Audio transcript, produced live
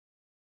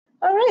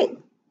All right,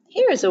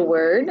 here's a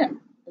word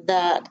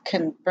that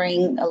can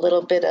bring a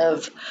little bit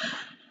of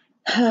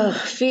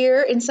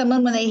fear in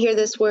someone when they hear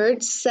this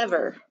word,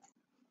 sever.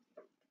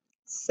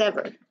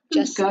 Sever.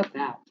 Who's got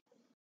that?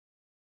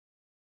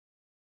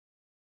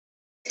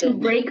 To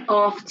break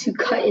off, to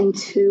cut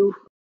into.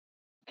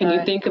 Can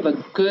you think of a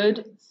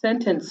good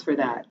sentence for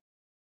that?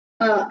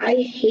 I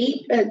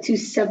hate to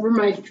sever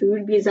my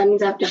food because that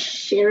means I have to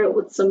share it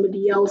with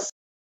somebody else.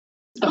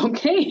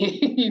 Okay,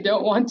 you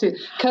don't want to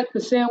cut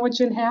the sandwich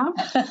in half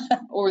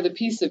or the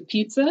piece of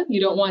pizza.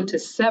 You don't want to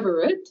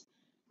sever it.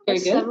 Very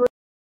good.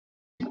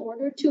 In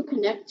order to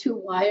connect two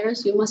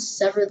wires, you must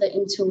sever the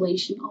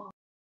insulation off.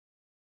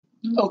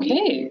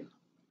 Okay,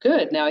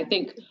 good. Now I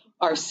think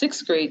our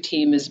 6th grade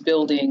team is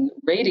building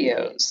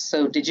radios.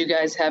 So did you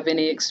guys have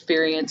any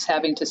experience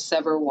having to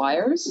sever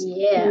wires?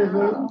 Yeah.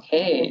 Mm-hmm.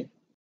 Okay.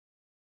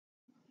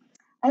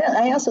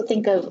 I also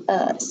think of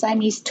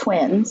Siamese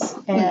twins,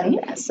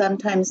 and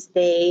sometimes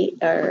they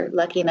are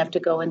lucky enough to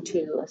go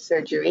into a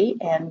surgery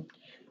and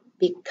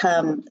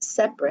become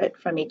separate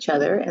from each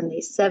other, and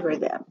they sever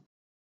them.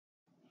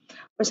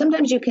 Or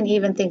sometimes you can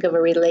even think of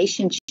a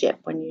relationship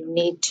when you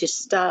need to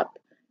stop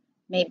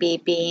maybe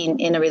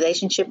being in a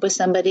relationship with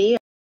somebody,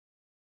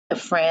 a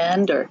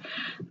friend, or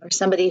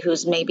somebody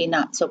who's maybe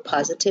not so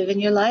positive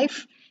in your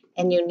life,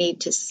 and you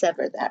need to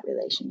sever that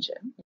relationship.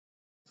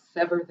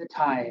 Sever the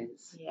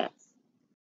ties. Yes.